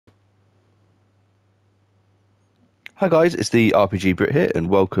Hi guys, it's the RPG Brit here, and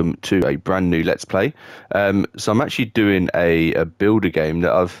welcome to a brand new Let's Play. So I'm actually doing a builder game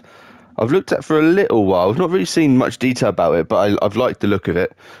that I've looked at for a little while. I've not really seen much detail about it, but I've liked the look of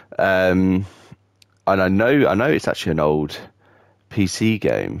it. And I know it's actually an old PC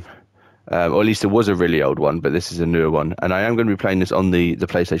game, or at least it was a really old one, but this is a newer one. And I am going to be playing this on the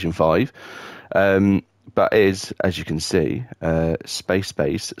PlayStation 5. But it is, as you can see,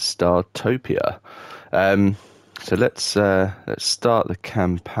 Spacebase Startopia. So let's start the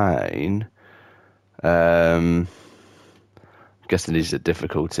campaign. I'm guessing these are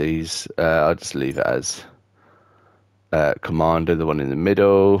difficulties. I'll just leave it as Commander, the one in the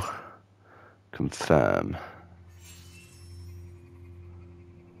middle. Confirm.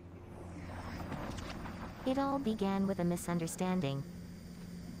 It all began with a misunderstanding.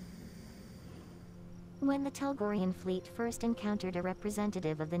 When the Telgorian fleet first encountered a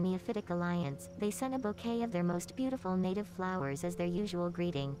representative of the Neophytic Alliance, they sent a bouquet of their most beautiful native flowers as their usual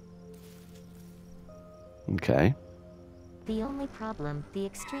greeting. Okay. The only problem, the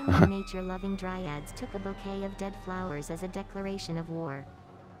extremely nature-loving dryads took a bouquet of dead flowers as a declaration of war.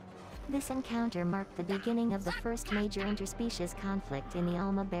 This encounter marked the beginning of the first major interspecies conflict in the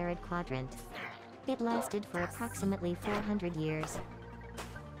Alma-Barid quadrant. It lasted for approximately 400 years.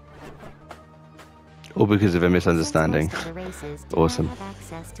 All because of a misunderstanding. Since most of the races did Awesome. not have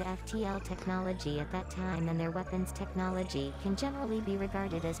access to FTL technology at that time, and their weapons technology can generally be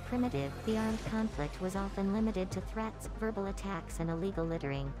regarded as primitive, the armed conflict was often limited to threats, verbal attacks, and illegal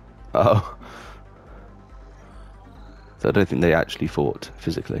littering. Oh. So I don't think they actually fought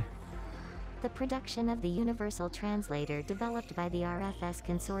physically. The production of the Universal Translator developed by the RFS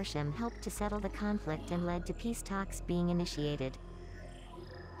Consortium helped to settle the conflict and led to peace talks being initiated.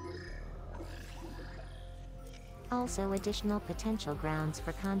 Also, additional potential grounds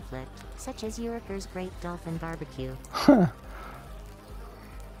for conflict, such as Uriker's Great Dolphin Barbecue. The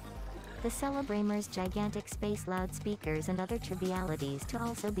Celebramers' gigantic space loudspeakers and other trivialities to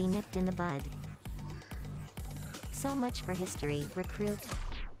also be nipped in the bud. So much for history, recruit.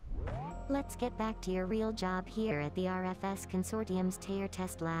 Let's get back to your real job here at the RFS Consortium's Tear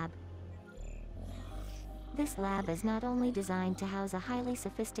Test Lab. This lab is not only designed to house a highly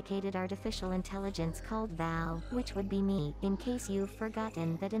sophisticated artificial intelligence called Val, which would be me, in case you've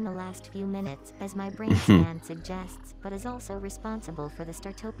forgotten that in the last few minutes, as my brain scan suggests, but is also responsible for the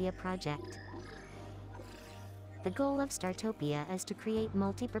Startopia project. The goal of Startopia is to create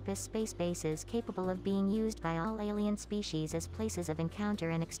multi-purpose space bases capable of being used by all alien species as places of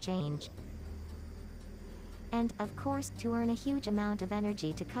encounter and exchange. And, of course, to earn a huge amount of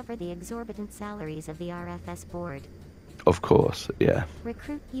energy to cover the exorbitant salaries of the RFS board. Of course, yeah.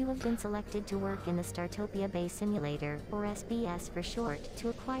 Recruit, you have been selected to work in the Startopia Base Simulator, or SBS for short, to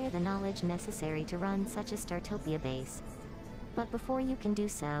acquire the knowledge necessary to run such a Startopia base. But before you can do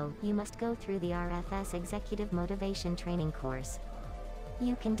so, you must go through the RFS Executive Motivation Training course.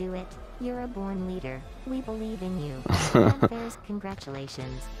 You can do it. You're a born leader. We believe in you. Fanfares,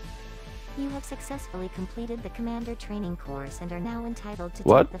 congratulations. You have successfully completed the Commander Training course and are now entitled to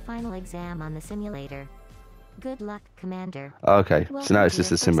take the final exam on the simulator. Good luck, Commander. Okay, Welcome so now it's to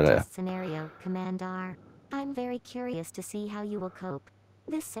just your a simulator. first test scenario, Commander. I'm very curious to see how you will cope.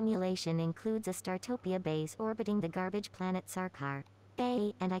 This simulation includes a Startopia base orbiting the garbage planet Sarkar.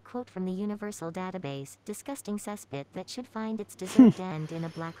 And I quote from the Universal Database, disgusting cesspit that should find its deserved end in a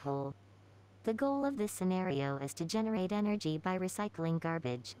black hole. The goal of this scenario is to generate energy by recycling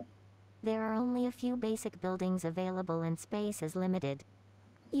garbage. There are only a few basic buildings available and space is limited.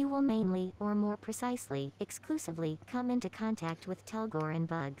 You will mainly, or more precisely, exclusively, come into contact with Telgor and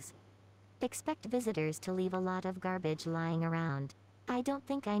bugs. Expect visitors to leave a lot of garbage lying around. I don't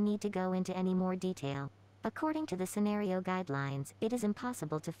think I need to go into any more detail. According to the scenario guidelines, it is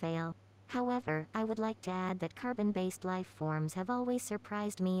impossible to fail. However, I would like to add that carbon-based life forms have always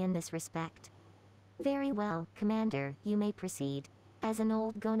surprised me in this respect. Very well, Commander, you may proceed. As an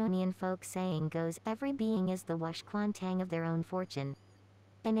old Gononian folk saying goes, every being is the Wush Quantang of their own fortune.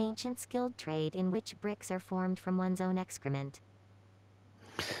 An ancient skilled trade in which bricks are formed from one's own excrement.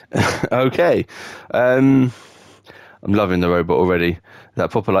 Okay. I'm loving the robot already.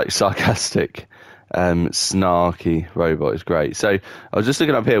 That proper like sarcastic, snarky robot is great. So I was just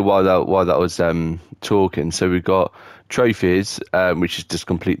looking up here while that was talking. So we've got trophies, which is just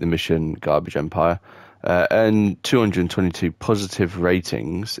complete the mission Garbage Empire. And 222 positive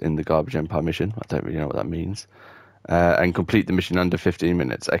ratings in the Garbage Empire mission. I don't really know what that means. And complete the mission under 15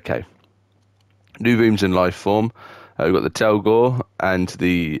 minutes. Okay. New rooms in life form. We've got the Telgor and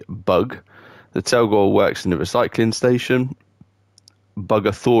the Bug. The Telgor works in the recycling station.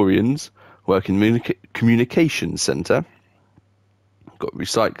 Bugathorians working communication centre. Got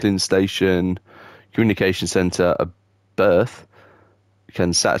recycling station, communication centre, a berth.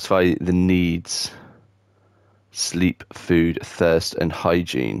 Can satisfy the needs. Sleep, food, thirst, and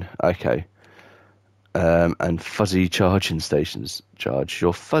hygiene. Okay. And fuzzy charging stations. Charge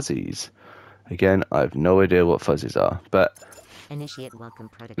your fuzzies. Again, I have no idea what fuzzies are, but Initiate welcome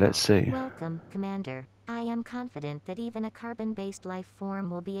protocol. let's see. Welcome, Commander. I am confident that even a carbon-based life form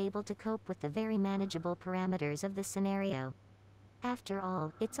will be able to cope with the very manageable parameters of this scenario. After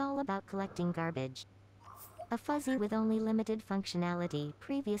all, it's all about collecting garbage. A fuzzy with only limited functionality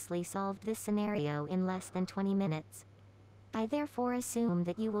previously solved this scenario in less than 20 minutes. I therefore assume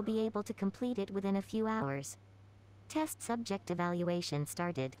that you will be able to complete it within a few hours. Test subject evaluation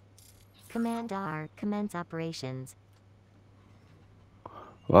started. Command R, commence operations.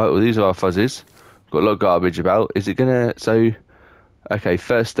 Right, well, these are our fuzzies. Got a lot of garbage about. Is it gonna... So, okay,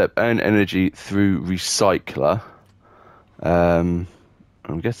 first step, earn energy through recycler. I'm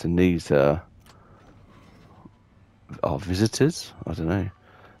guessing these are visitors? I don't know.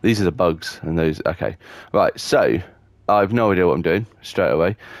 These are the bugs, and those... Okay. Right, so, I have no idea what I'm doing, straight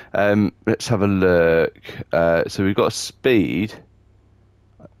away. Let's have a look. So we've got speed.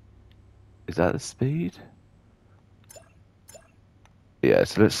 Is that the speed? Yeah,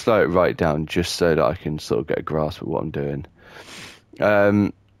 so let's slow it right down just so that I can sort of get a grasp of what I'm doing.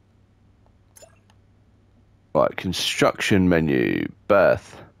 Right, construction menu,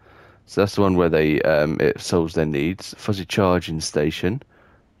 berth. So that's the one where they it solves their needs. Fuzzy charging station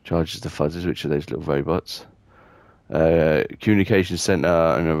charges the fuzzies, which are those little robots. Communication center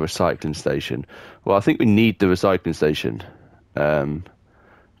and a recycling station. Well, I think we need the recycling station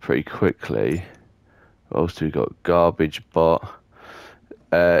pretty quickly. What else do we got? Garbage bot.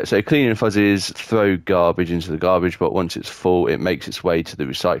 So cleaning fuzzies throw garbage into the garbage bot. Once it's full, it makes its way to the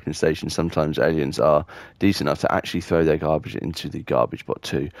recycling station. Sometimes aliens are decent enough to actually throw their garbage into the garbage bot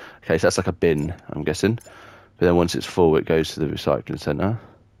too. Okay, so that's like a bin, I'm guessing. But then once it's full, it goes to the recycling center.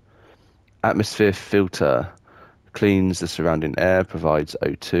 Atmosphere filter cleans the surrounding air, provides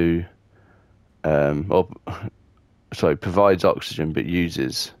O2. Provides oxygen but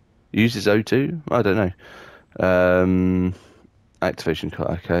uses O2. I don't know. Activation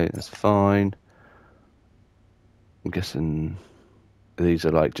card, okay, that's fine. I'm guessing these are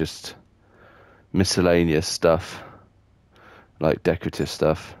like just miscellaneous stuff, like decorative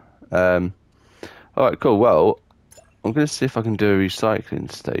stuff. Alright, cool. Well, I'm going to see if I can do a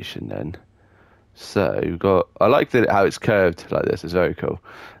recycling station then. So, we've got... I like how it's curved like this. It's very cool.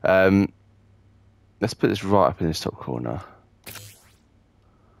 Let's put this right up in this top corner.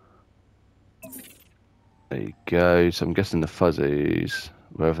 There you go. So I'm guessing the fuzzies,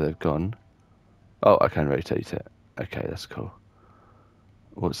 wherever they've gone. Oh, I can rotate it. Okay, that's cool.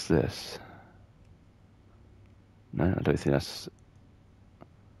 What's this? No, I don't think that's...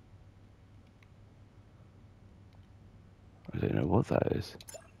 I don't know what that is.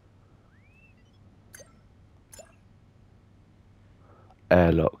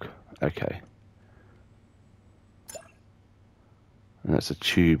 Airlock. Okay. And that's a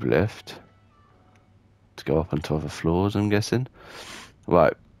tube lift to go up onto other floors, I'm guessing.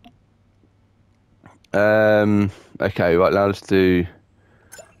 Right. Okay, right, now let's do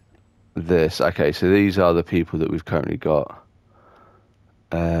this. Okay, so these are the people that we've currently got.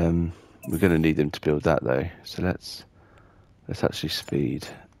 We're going to need them to build that though. So let's actually speed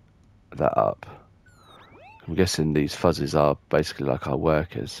that up. I'm guessing these fuzzies are basically like our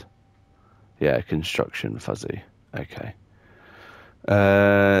workers. Yeah, construction fuzzy. Okay.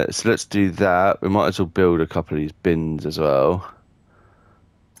 So let's do that. We might as well build a couple of these bins as well.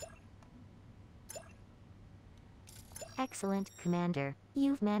 Excellent, Commander.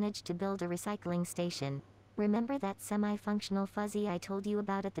 You've managed to build a recycling station. Remember that semi-functional fuzzy I told you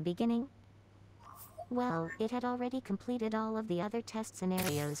about at the beginning? Well, it had already completed all of the other test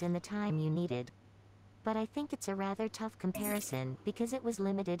scenarios in the time you needed. But I think it's a rather tough comparison because it was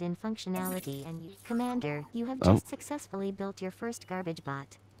limited in functionality and Commander, you have just successfully built your first garbage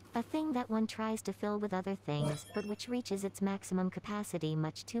bot. A thing that one tries to fill with other things, but which reaches its maximum capacity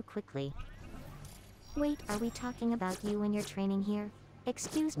much too quickly. Wait, are we talking about you and your training here?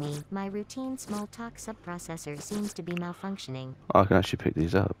 Excuse me, my routine small talk subprocessor seems to be malfunctioning. I can actually pick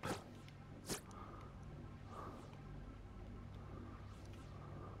these up.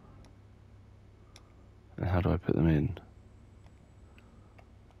 And how do I put them in?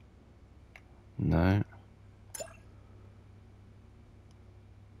 No.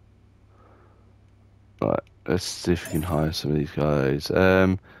 Right, let's see if we can hire some of these guys.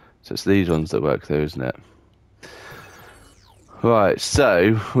 So it's these ones that work there, isn't it? Right,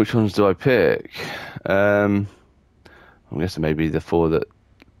 so which ones do I pick? I'm guessing maybe the 4 that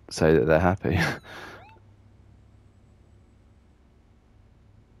say that they're happy.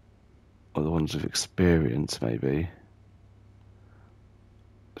 Or the ones with experience, maybe.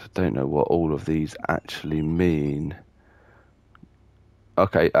 I don't know what all of these actually mean.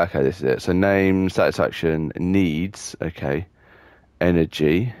 Okay, this is it. So name, satisfaction, needs, okay.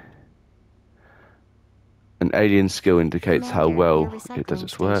 Energy. An alien skill indicates how Commander, your well it does recycling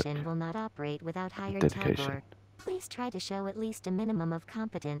its work. station will not operate without hired tug Dedication. ore. Please try to show at least a minimum of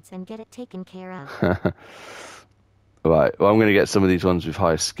competence and get it taken care of. Right, well, I'm going to get some of these ones with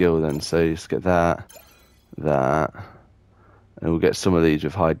higher skill then. So let's get that, that. And we'll get some of these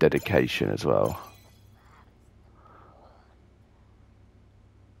with high dedication as well.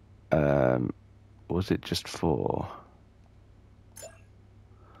 Was it just 4?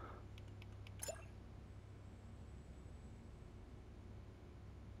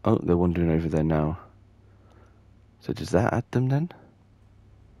 Oh, they're wandering over there now. So does that add them then?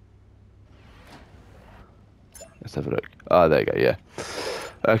 Let's have a look. Ah, there you go, yeah.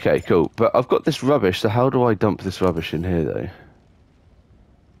 Okay, cool. But I've got this rubbish, so how do I dump this rubbish in here, though?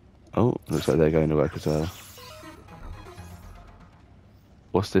 Oh, looks like they're going to work as well.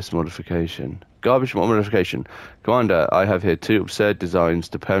 What's this modification? Garbage bot modification. Commander, I have here 2 absurd designs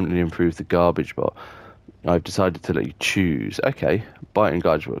to permanently improve the garbage bot. I've decided to let you choose. Okay, biting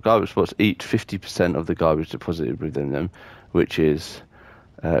garbage bot. Garbage bots eat 50% of the garbage deposited within them, which is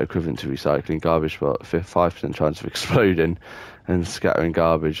equivalent to recycling. Garbage bot, 5% chance of exploding and scattering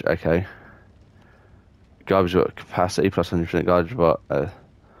garbage. Okay. Garbage bot capacity plus 100% garbage bot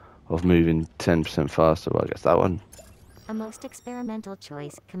of moving 10% faster. Well, I guess that one. A most experimental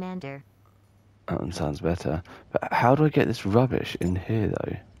choice, Commander. That one sounds better. But how do I get this rubbish in here,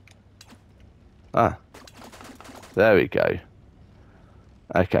 though? Ah, there we go.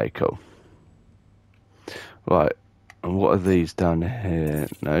 Okay, cool. Right, and what are these down here?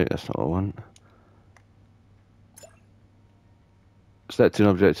 No, that's not what I want. Select an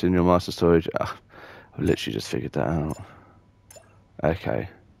object in your master storage. Ah, I've literally just figured that out. Okay.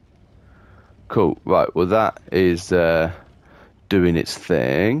 Cool. Right, well that is doing its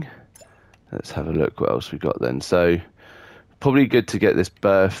thing. Let's have a look what else we got then. So, probably good to get this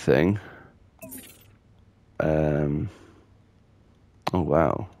birth thing. Oh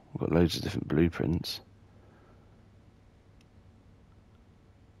wow, we've got loads of different blueprints.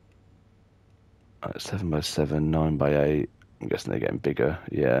 7x7, 9x8. I'm guessing they're getting bigger,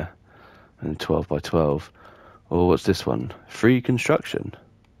 yeah. And 12x12. Oh, what's this one? Free construction.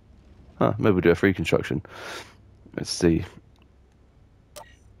 Huh, maybe we'll do a free construction. Let's see.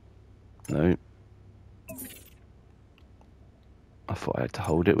 No. I thought I had to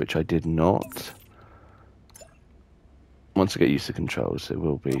hold it, which I did not. Once I get used to controls, it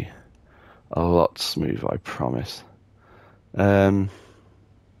will be a lot smoother, I promise. Maybe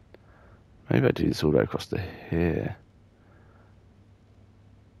I do this all the way across to here.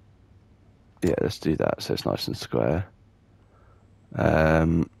 Yeah, let's do that so it's nice and square.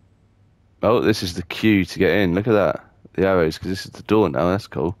 Oh, this is the queue to get in. Look at that. The arrows, because this is the door now. That's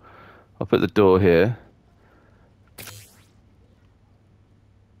cool. I'll put the door here.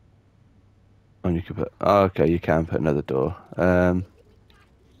 And you can put... Oh, okay, you can put another door. Or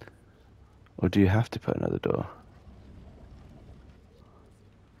do you have to put another door?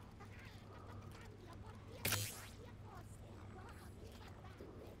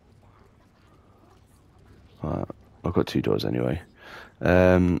 Right, I've got 2 doors anyway.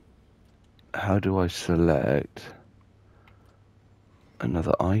 How do I select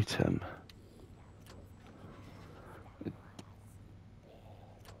another item?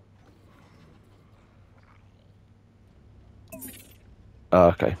 Oh,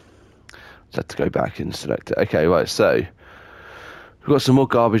 okay. Just have to go back and select it. Okay, right, so we've got some more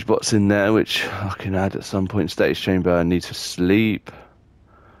garbage bots in there, which I can add at some point. Status chamber needs for sleep,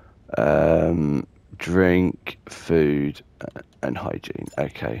 drink, food, and hygiene.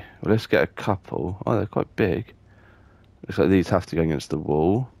 Okay, well, let's get a couple. Oh, they're quite big. Looks like these have to go against the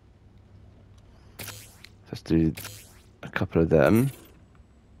wall. Let's do a couple of them.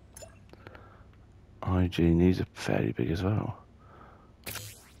 Hygiene, these are fairly big as well.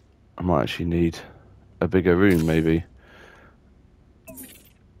 I might actually need a bigger room, maybe.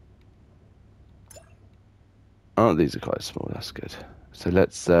 Oh, these are quite small, that's good. So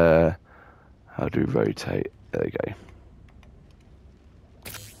let's, how do we rotate? There we go.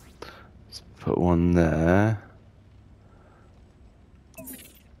 Let's put one there.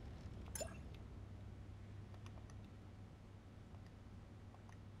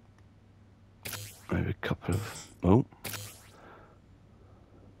 Maybe a couple of, oh.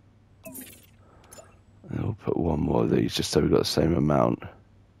 one more of these just so we've got the same amount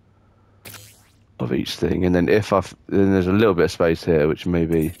of each thing. And then then there's a little bit of space here, which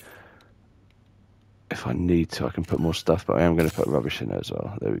maybe if I need to, I can put more stuff, but I am going to put rubbish in there as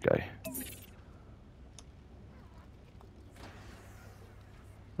well. There we go.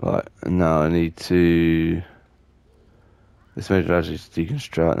 Right, and now I need to... This mode allows you to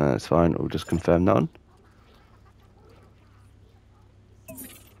deconstruct. No, that's fine. We'll just confirm none.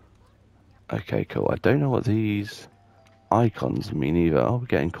 Okay, cool. I don't know what these icons mean either. Oh, we're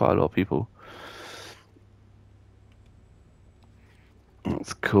getting quite a lot of people.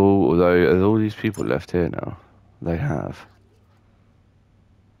 That's cool. Although, are all these people left here now? They have.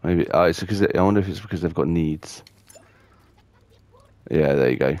 Maybe. It's because I wonder if it's because they've got needs. Yeah, there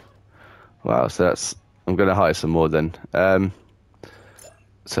you go. Wow. So that's. I'm going to hire some more then.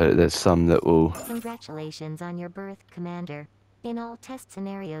 So there's some that will... Congratulations on your birth, Commander. In all test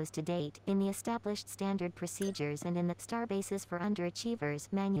scenarios to date, in the established standard procedures and in the Starbases for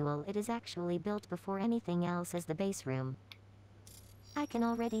Underachievers manual, it is actually built before anything else as the base room. I can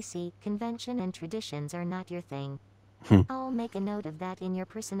already see, convention and traditions are not your thing. I'll make a note of that in your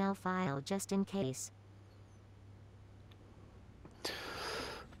personnel file just in case.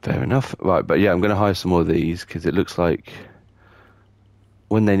 Fair enough. Right, but yeah, I'm going to hire some more of these because it looks like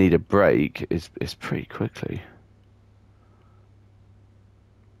when they need a break, it's pretty quickly.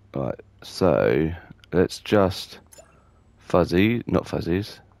 Right, so let's just not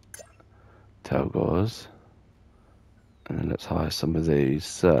fuzzies, Telgors, and then let's hire some of these.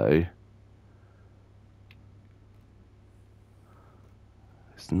 So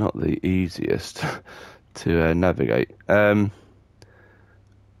it's not the easiest to navigate.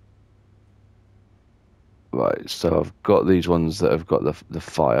 Right, so I've got these ones that have got the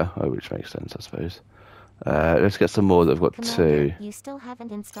fire, which makes sense, I suppose. Let's get some more that have got Commander, 2. you still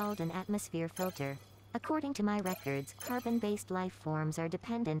haven't installed an atmosphere filter. According to my records, carbon-based life forms are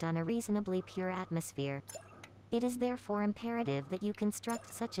dependent on a reasonably pure atmosphere. It is therefore imperative that you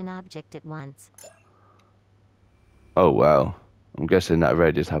construct such an object at once. Oh, wow. I'm guessing that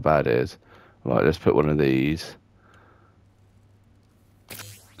red is how bad it is. Right, let's put one of these.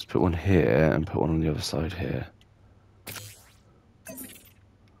 Let's put one here and put one on the other side here.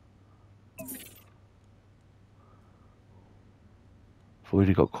 I've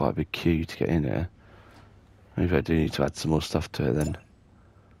already got quite a big queue to get in here. Maybe I do need to add some more stuff to it then.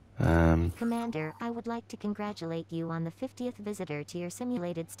 Commander, I would like to congratulate you on the 50th visitor to your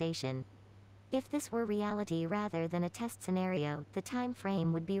simulated station. If this were reality rather than a test scenario, the time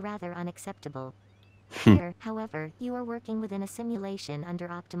frame would be rather unacceptable. Here, however, you are working within a simulation under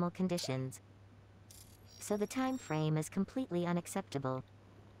optimal conditions. So the time frame is completely unacceptable.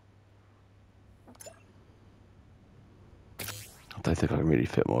 I don't think I can really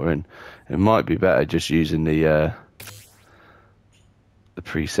fit more in. It might be better just using the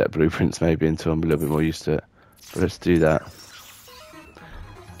preset blueprints maybe until I'm a little bit more used to it. But let's do that.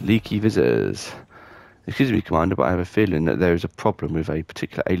 Leaky visitors. Excuse me, Commander, but I have a feeling that there is a problem with a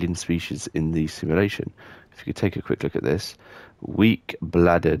particular alien species in the simulation. If you could take a quick look at this.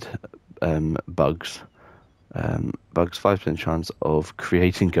 Weak-bladdered bugs. Bugs 5% chance of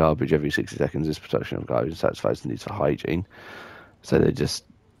creating garbage every 60 seconds. This production of garbage satisfies the needs for hygiene. So they just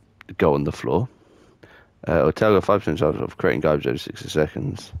go on the floor. Or tell a 5% chance of creating garbage every 60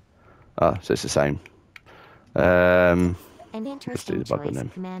 seconds. So it's the same. An Let's do interesting the bug one choice, then.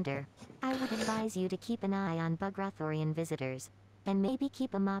 Commander. I would advise you to keep an eye on Bugrathorian visitors. And maybe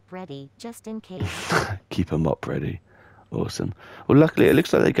keep a mop ready, just in case. Keep a mop ready. Awesome. Well, luckily, it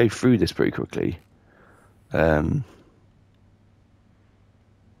looks like they go through this pretty quickly. Okay,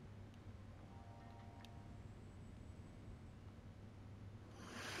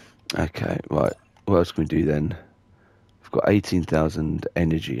 right. What else can we do then? We've got 18,000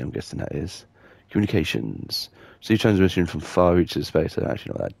 energy, I'm guessing that is. Communications. See transmission from far reaches space. I don't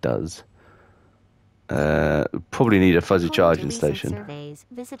actually know what that does. Probably need a fuzzy According to charging recent station. surveys,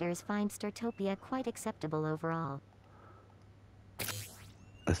 visitors find Startopia quite acceptable overall.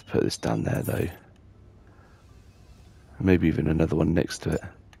 Let's put this down there, though. Maybe even another one next to it.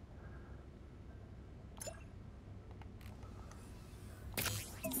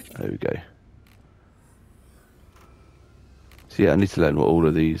 There we go. So yeah, I need to learn what all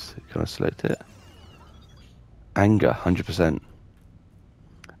of these... Can I select it? Anger, 100%.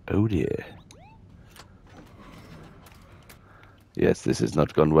 Oh dear. Yes, this has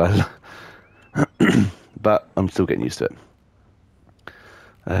not gone well. But I'm still getting used to it.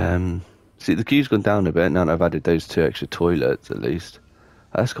 See, the queue's gone down a bit now that I've added those 2 extra toilets at least.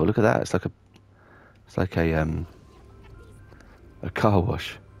 That's cool, look at that. It's like a car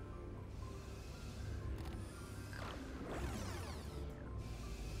wash.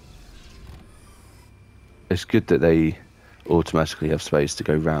 it's good that they automatically have space to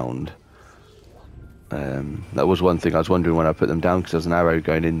go round. That was one thing I was wondering when I put them down, because there's an arrow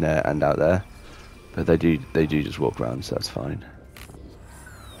going in there and out there, but they do just walk around, so that's fine.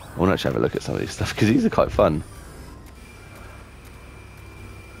 I want to actually have a look at some of these stuff because these are quite fun.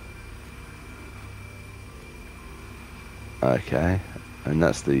 Okay, and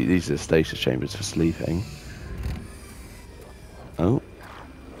these are the stasis chambers for sleeping. Oh,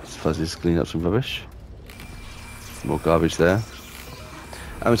 it's Fuzzy's clean up some rubbish. More garbage there.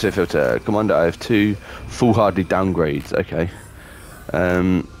 Atmosphere filter. Commander, I have 2 foolhardy downgrades. Okay.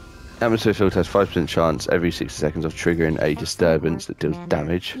 Atmosphere filter has 5% chance every 60 seconds of triggering a disturbance that deals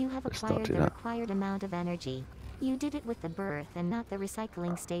damage. You have Let's not acquired do the that. required amount of energy. You did it with the berth and not the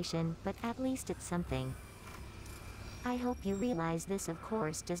recycling station, but at least it's something. I hope you realize this, of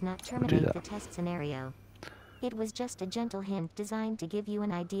course, does not terminate the test scenario. It was just a gentle hint designed to give you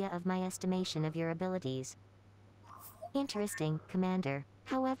an idea of my estimation of your abilities. Interesting, Commander.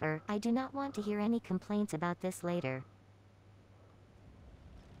 However, I do not want to hear any complaints about this later.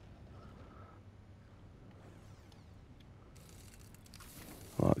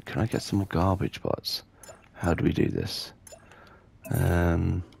 Right, can I get some more garbage bots? How do we do this?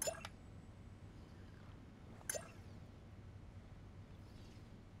 So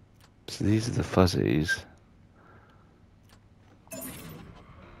these are the fuzzies.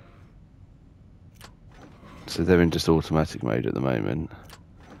 So they're in just automatic mode at the moment.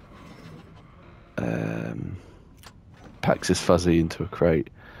 Packs this fuzzy into a crate.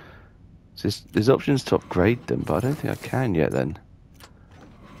 So there's options to upgrade them, but I don't think I can yet then.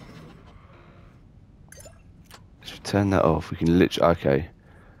 Let's turn that off. We can literally... Okay.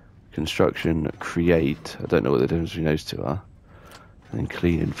 Construction, create. I don't know what the difference between those two are. And then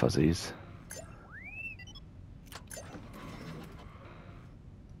cleaning fuzzies.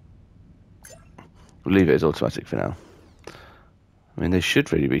 We'll leave it as automatic for now. I mean, they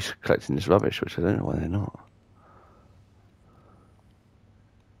should really be collecting this rubbish, which I don't know why they're not.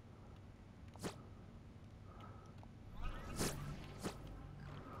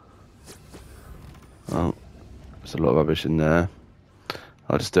 Oh, there's a lot of rubbish in there.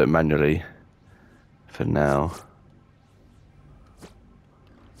 I'll just do it manually for now.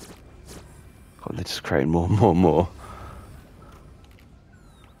 God, they're just creating more and more and more.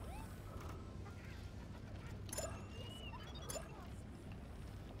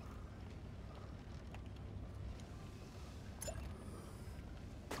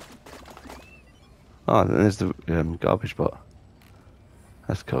 Oh, there's the garbage bot.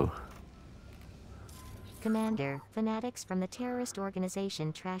 That's cool. Commander, fanatics from the terrorist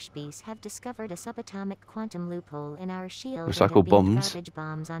organization Trashbeast have discovered a subatomic quantum loophole in our shield and have Recycle beamed bombs. garbage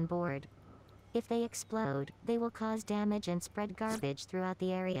bombs on board. If they explode, they will cause damage and spread garbage throughout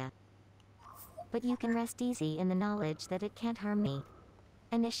the area. But you can rest easy in the knowledge that it can't harm me.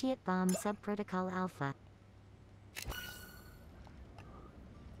 Initiate bomb subprotocol Alpha.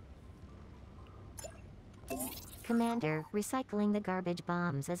 Commander, recycling the garbage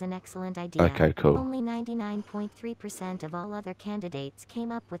bombs is an excellent idea. Okay, cool. Only 99.3% of all other candidates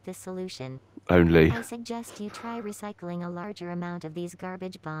came up with this solution. Only. I suggest you try recycling a larger amount of these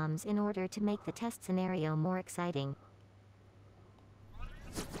garbage bombs in order to make the test scenario more exciting.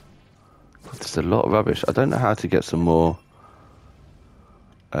 God, there's a lot of rubbish. I don't know how to get some more...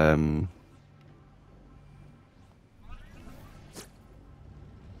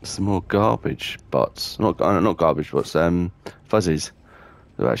 some more garbage bots. Not garbage bots, fuzzies.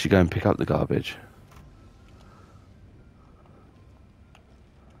 They'll actually go and pick up the garbage.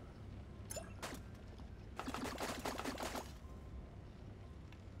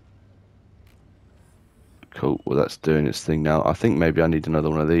 Cool, well that's doing its thing now. I think maybe I need another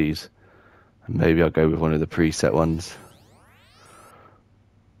one of these. And maybe I'll go with one of the preset ones.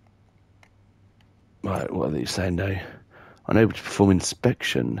 Right, what are these saying now? Unable to perform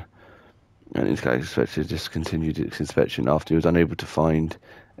inspection. And this guy expected to discontinue its inspection after he was unable to find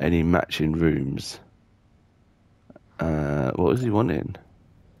any matching rooms. What was he wanting?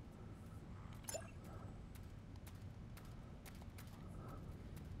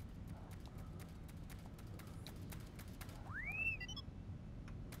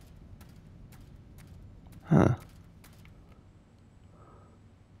 Huh.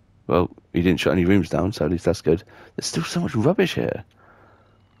 Well, he didn't shut any rooms down, so at least that's good. There's still so much rubbish here.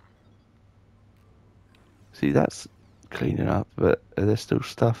 See, that's cleaning up, but there's still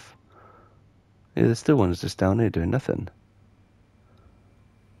stuff. Yeah, there's still ones just down here doing nothing.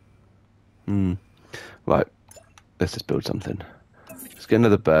 Right, let's just build something. Let's get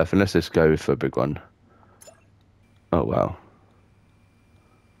another berth, and let's just go for a big one. Oh, wow.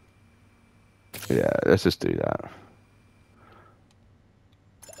 Yeah, let's just do that.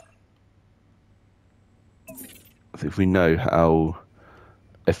 If we know how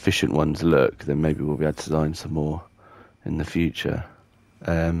efficient ones look, then maybe we'll be able to design some more in the future.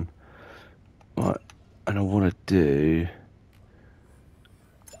 Right, and I want to do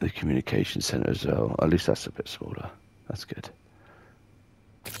the communication center as well. At least that's a bit smaller. That's good.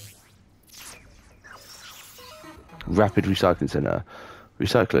 Rapid recycling center.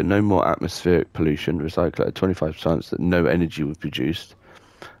 Recycler, no more atmospheric pollution. Recycler, a 25% chance that no energy was produced.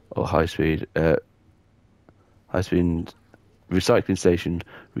 Or high speed recycling station,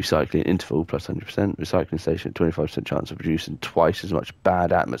 recycling interval plus 100%. Recycling station, 25% chance of producing twice as much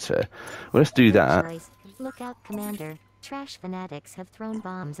bad atmosphere. Well, let's do Good that. choice. Look out, Commander. Trash fanatics have thrown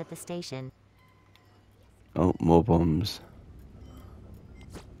bombs at the station. Oh, more bombs.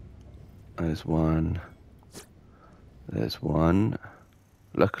 There's one. There's one.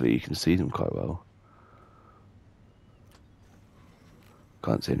 Luckily, you can see them quite well.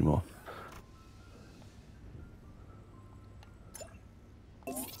 Can't see anymore.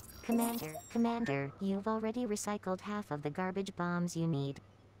 Commander, you've already recycled half of the garbage bombs you need.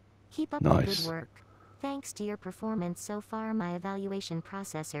 Keep up the good Nice. work. Thanks to your performance so far, my evaluation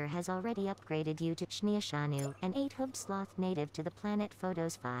processor has already upgraded you to Shniashanu, an 8-hooved sloth native to the planet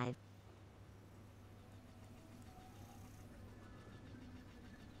Photos 5.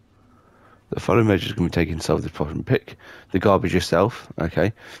 The following measures can be taken to solve this problem. Pick the garbage yourself.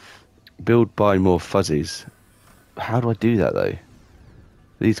 Okay. Build by more fuzzies. How do I do that though?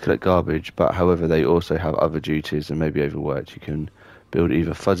 These collect garbage, but however they also have other duties and may be overworked. You can build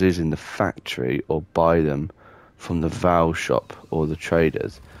either fuzzies in the factory or buy them from the Val shop or the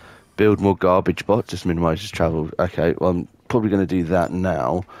traders. Build more garbage bots. This minimizes travel. Okay, well I'm probably going to do that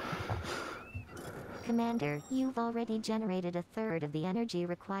now. Commander, you've already generated a third of the energy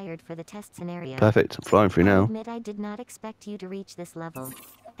required for the test scenario. Perfect. I'm flying through I now. admit I did not expect you to reach this level.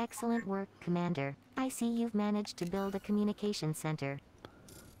 Excellent work, Commander. I see you've managed to build a communication center.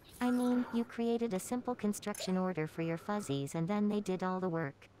 I mean, you created a simple construction order for your fuzzies and then they did all the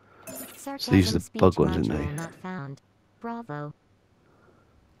work. So these Sarcasm are the speech bug ones, aren't module they? not found. Bravo.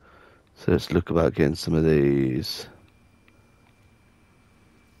 So let's look about getting some of these.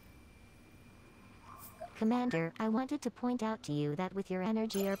 Commander, I wanted to point out to you that with your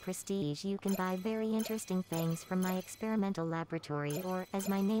energy or prestige you can buy very interesting things from my experimental laboratory, or, as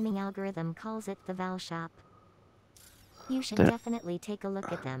my naming algorithm calls it, the Val shop. You should definitely take a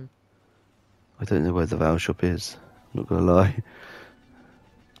look at them. I don't know where the Val shop is. I'm not gonna lie.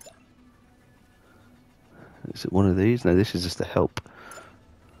 Is it one of these? No, this is just the help.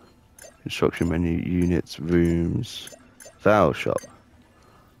 Construction menu, units, rooms, Val shop.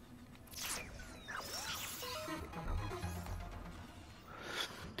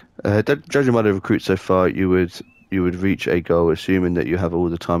 Judging by the recruits so far, you would reach a goal, assuming that you have all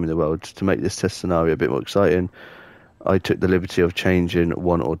the time in the world. To make this test scenario a bit more exciting, I took the liberty of changing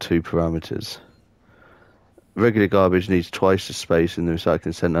one or two parameters. Regular garbage needs twice the space in the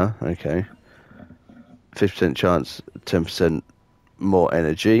recycling centre. Okay. 50% chance, 10% more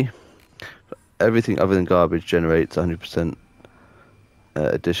energy. Everything other than garbage generates 100%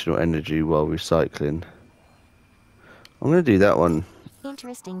 additional energy while recycling. I'm going to do that one.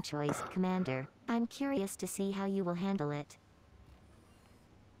 Interesting choice, Commander. I'm curious to see how you will handle it.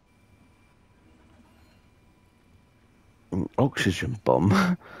 Oxygen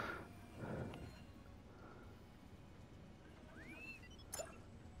bomb.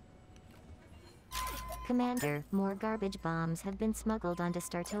 Commander, more garbage bombs have been smuggled onto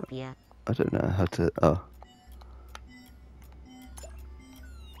Startopia. I don't know how to... Oh.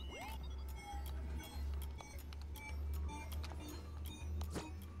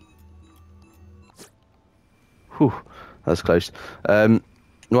 Whew, that's close. Right,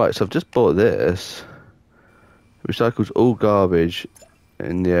 so I've just bought this. Recycles all garbage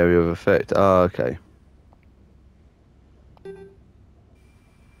in the area of effect. Ah, okay.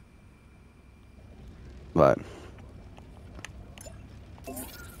 Right.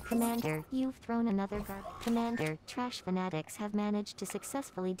 Commander, you've thrown another Commander, trash fanatics have managed to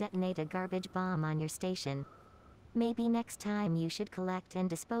successfully detonate a garbage bomb on your station. Maybe next time you should collect and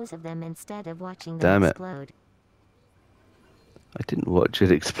dispose of them instead of watching them Damn it. explode. I didn't watch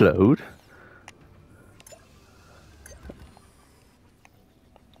it explode.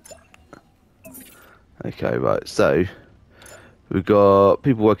 Okay, right, so we've got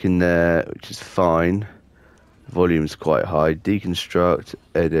people working there, which is fine. Volume's quite high. Deconstruct,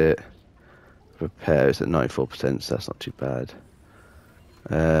 edit, repair is at 94%, so that's not too bad.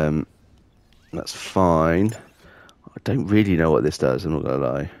 That's fine. I don't really know what this does, I'm not gonna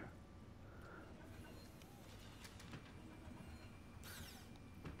lie.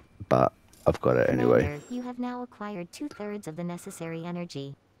 I've got it anyway. Commander, you have now acquired 2/3 of the necessary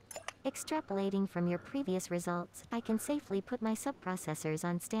energy. Extrapolating from your previous results, I can safely put my subprocessors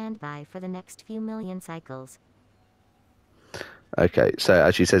on standby for the next few million cycles. Okay, so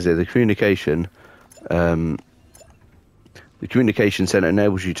as she says here, the communication center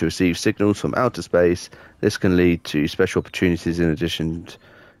enables you to receive signals from outer space. This can lead to special opportunities. In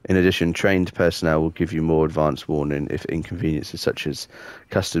addition, trained personnel will give you more advanced warning if inconveniences such as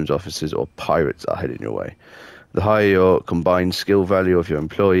customs officers or pirates are heading your way. The higher your combined skill value of your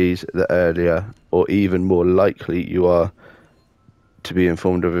employees, the earlier or even more likely you are to be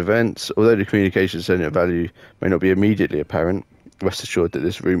informed of events. Although the communication center value may not be immediately apparent, rest assured that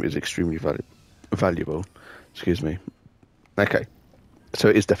this room is extremely valuable. Excuse me. Okay, so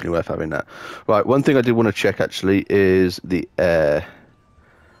it is definitely worth having that. Right, one thing I did want to check actually is the air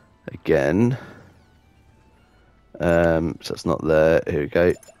again. So it's not there. Here we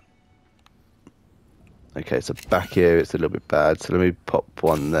go. Okay, so back here it's a little bit bad, so let me pop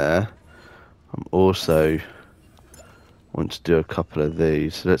one there. I'm also want to do a couple of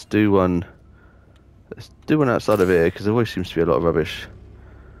these. So let's do one outside of here, because there always seems to be a lot of rubbish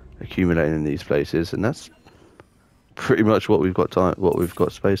accumulating in these places, and that's pretty much what we've got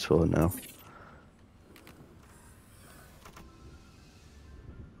space for now.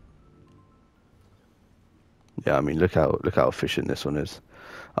 Yeah, I mean, look how efficient this one is.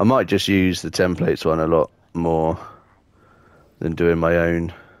 I might just use the templates one a lot more than doing my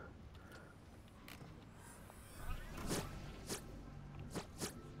own.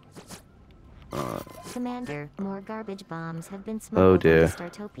 Commander, more garbage bombs have been smuggled into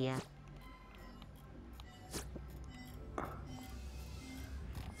Startopia.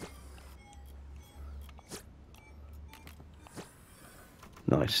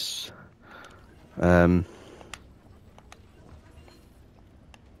 Nice.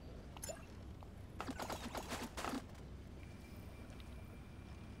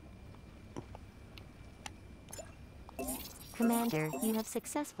 Commander, you have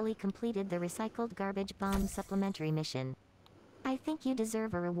successfully completed the recycled garbage bomb supplementary mission. I think you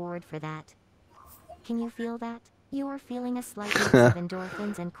deserve a reward for that. Can you feel that? You are feeling a slight mix of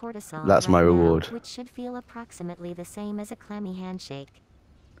endorphins and cortisol. That's right my now, reward. which should feel approximately the same as a clammy handshake.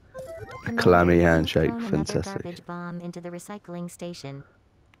 A clammy handshake, Thrown fantastic. another garbage bomb into the recycling station.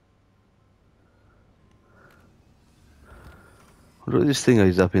 Look at this thing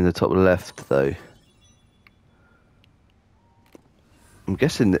is up in the top left, though. I'm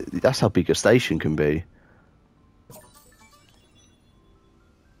guessing that's how big a station can be.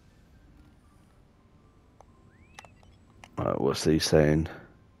 Alright, what's he saying?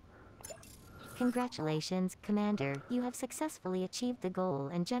 Congratulations, Commander. You have successfully achieved the goal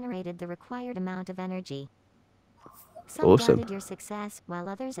and generated the required amount of energy. Some Awesome. doubted your success, while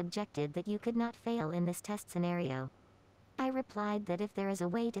others objected that you could not fail in this test scenario. I replied that if there is a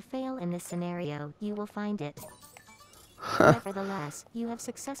way to fail in this scenario, you will find it. Nevertheless, you have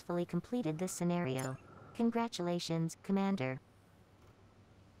successfully completed this scenario. Congratulations, Commander.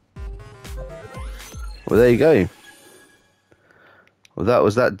 Well, there you go. Well, that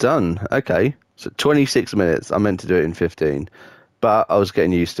was that done. Okay, so 26 minutes. I meant to do it in 15, but I was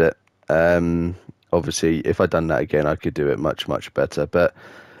getting used to it. Obviously, if I'd done that again, I could do it much better. But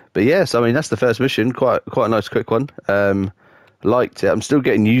yes, I mean, that's the first mission. Quite a nice quick one. Liked it. I'm still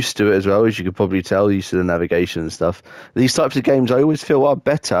getting used to it as well, as you could probably tell, used to the navigation and stuff. These types of games I always feel are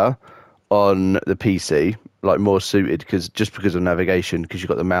better on the PC, like more suited, because of navigation, because you've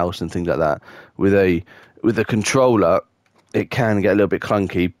got the mouse and things like that. With a controller, it can get a little bit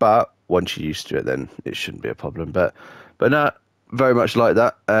clunky, but once you're used to it, then it shouldn't be a problem. But no, very much like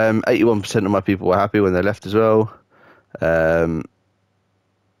that. 81% of my people were happy when they left as well.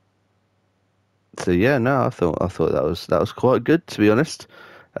 So yeah, no, I thought that was quite good, to be honest.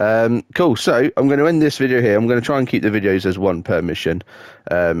 Cool. So I'm going to end this video here. I'm going to try and keep the videos as one per mission,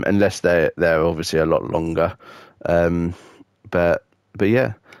 unless they're obviously a lot longer. But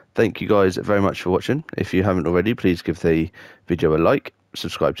yeah, thank you guys very much for watching. If you haven't already, please give the video a like,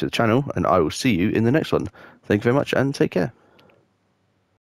 subscribe to the channel, and I will see you in the next one. Thank you very much, and take care.